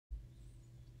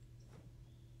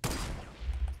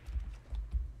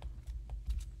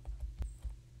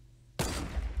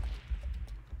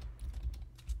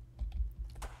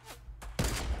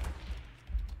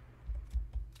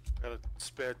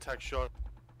Spare tech shot.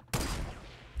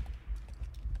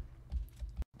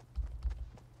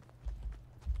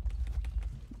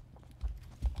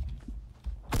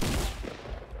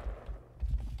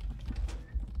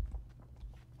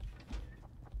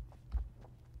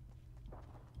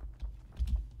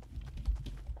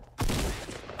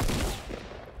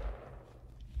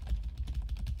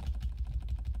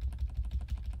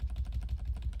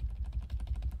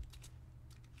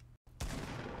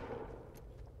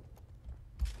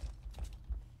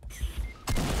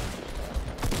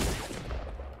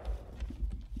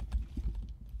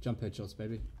 Jump headshots,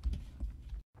 baby.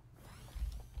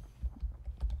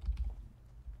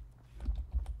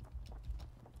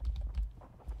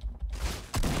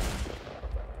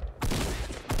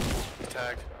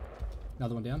 Tag.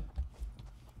 Another one down.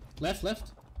 Left,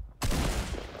 left.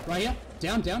 Right here.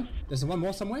 Down, down. There's one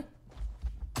more somewhere.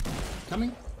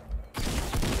 Coming.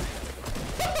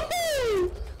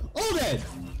 All dead!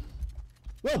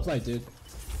 Well played, dude.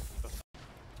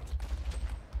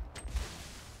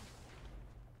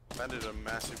 Landed a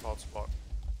massive hot spot.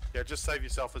 Yeah, just save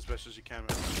yourself as best as you can,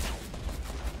 man.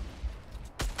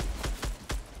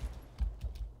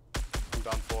 I'm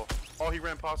done for. Oh, he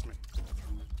ran past me.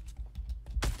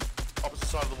 Opposite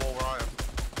side of the wall where I am.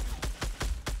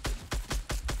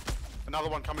 Another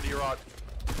one coming to your right.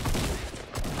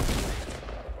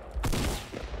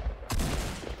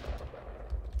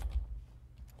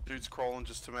 Dude's crawling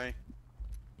just to me.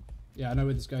 Yeah, I know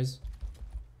where this goes.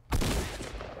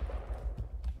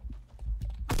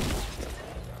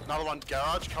 Another one,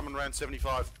 garage, coming around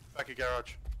 75. Back of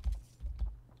garage.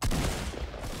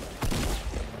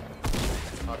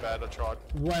 My bad, I tried.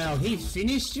 Wow, he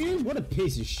finished you? What a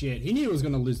piece of shit. He knew he was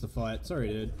gonna lose the fight. Sorry,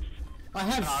 dude. I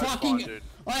have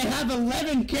I have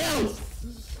 11 kills!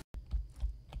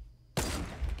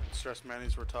 Stress man,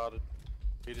 he's retarded.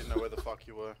 He didn't know where the fuck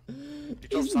you were.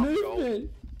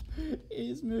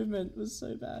 His movement was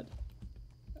so bad.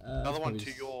 Another one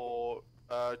to your,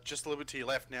 just a little bit to your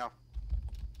left now.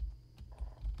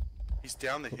 He's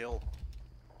down the hill.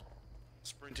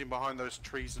 Sprinting behind those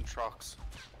trees and trucks.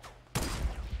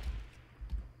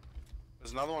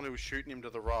 There's another one who was shooting him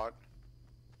to the right.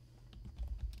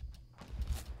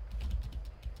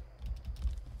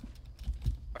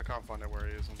 I can't find out where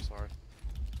he is, I'm sorry.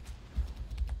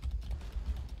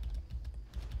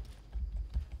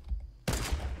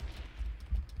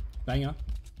 Banger.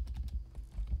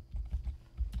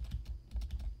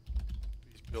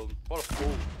 He's building. What a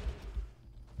fool.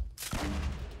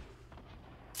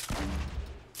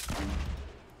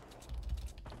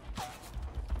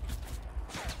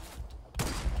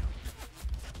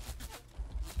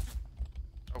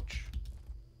 Ouch.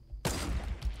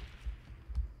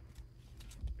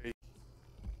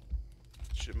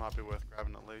 Shit might be worth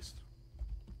grabbing at least.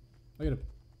 I got a...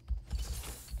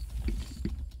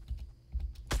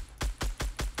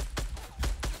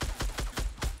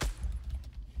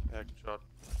 Yeah, good shot.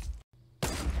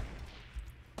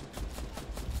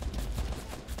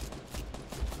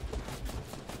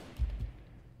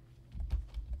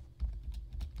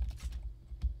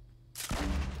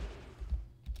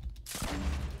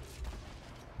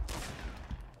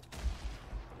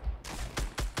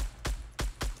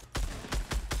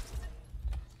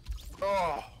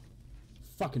 Oh!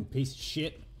 Fucking piece of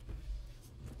shit.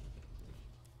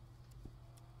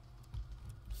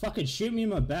 Fucking shoot me in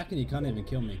my back and you can't even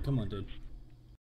kill me. Come on, dude.